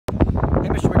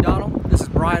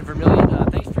Brian Vermillion.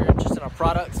 Thanks for your interest in our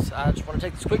products. I just want to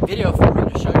take this quick video for you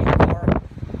to show you the car,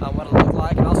 what it looks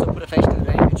like, and also put a face to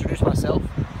the name, introduce myself.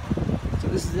 So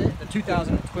this is it, the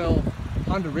 2012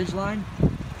 Honda Ridgeline.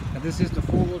 Now this is the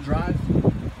four-wheel drive.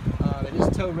 It is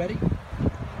tow ready.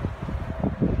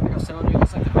 Like I was telling you, it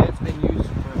looks like the bed's been used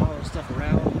for hauling stuff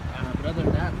around. But other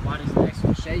than that, the body's in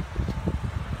excellent shape.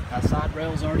 Side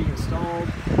rails already installed.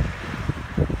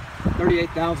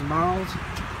 38,000 miles.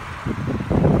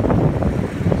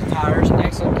 Tires in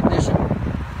excellent condition.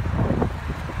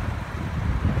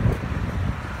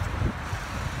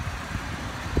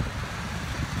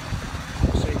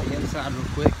 I'll show you the inside real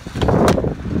quick.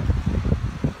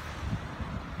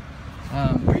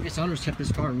 Previous owners kept this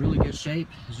car in really good shape.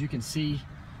 As you can see,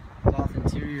 cloth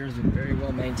interior has been very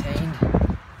well maintained.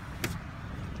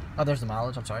 Oh, there's the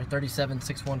mileage, I'm sorry,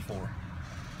 37,614.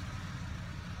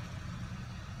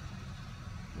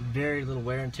 Very little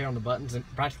wear and tear on the buttons, and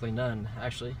practically none,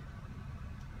 actually.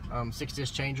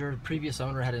 6-disc changer. Previous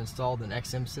owner had installed an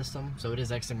XM system, so it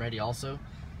is XM ready also,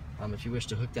 if you wish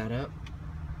to hook that up.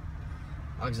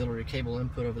 Auxiliary cable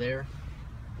input over there.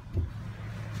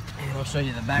 And I'll show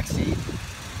you the back seat.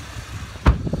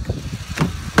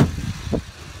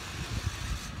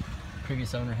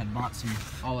 Previous owner had bought some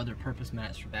all-other purpose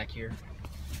mats for back here.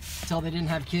 Until they didn't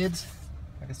have kids.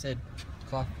 Like I said,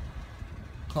 cloth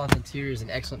interior is in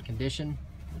excellent condition.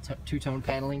 Two-tone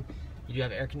paneling. You do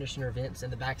have air conditioner vents in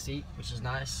the back seat, which is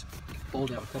nice.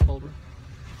 Fold out cup holder.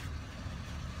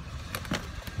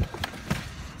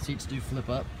 Seats do flip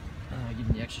up,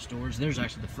 giving you extra storage. There's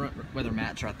actually the front weather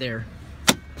mats right there.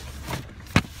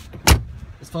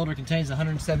 This folder contains the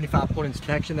 175-point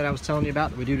inspection that I was telling you about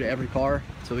that we do to every car,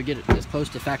 so we get it as close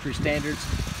to factory standards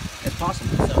as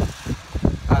possible. So,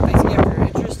 thanks again for your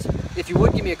interest. If you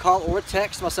would, give me a call or a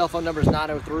text. My cell phone number is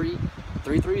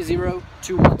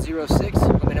 903-330-2106.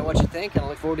 Let me know what you think, and I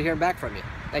look forward to hearing back from you.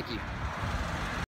 Thank you.